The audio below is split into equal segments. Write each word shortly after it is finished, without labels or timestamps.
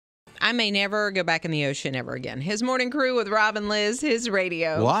I may never go back in the ocean ever again. His Morning Crew with Rob and Liz, his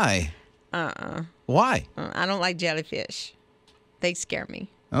radio. Why? Why? I don't like jellyfish. They scare me.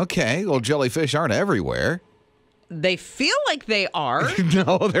 Okay, well, jellyfish aren't everywhere. They feel like they are.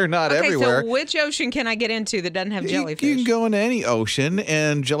 No, they're not everywhere. Okay, so which ocean can I get into that doesn't have jellyfish? You can go into any ocean,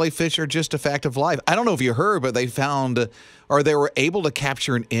 and jellyfish are just a fact of life. I don't know if you heard, but they found, or they were able to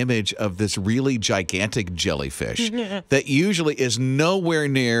capture an image of this really gigantic jellyfish that usually is nowhere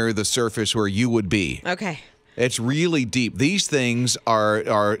near the surface where you would be. Okay. It's really deep. These things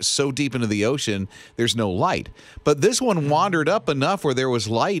are so deep into the ocean, there's no light. But this one wandered up enough where there was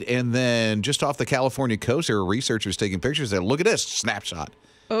light, and then just off the California coast, there were researchers taking pictures there. Look at this snapshot.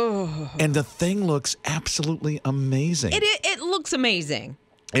 Oh. And the thing looks absolutely amazing. It looks amazing.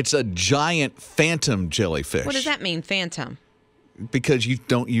 It's a giant phantom jellyfish. What does that mean, phantom? Because you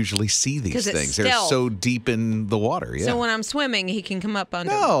don't usually see these things. They're so deep in the water. Yeah. So when I'm swimming, he can come up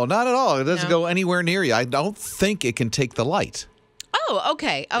under. No, not at all. It doesn't go anywhere near you. I don't think it can take the light. Oh,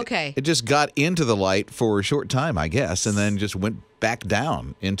 okay, okay. It just got into the light for a short time, I guess, and then just went back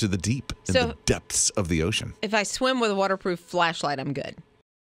down into the deep, in the depths of the ocean. If I swim with a waterproof flashlight, I'm good.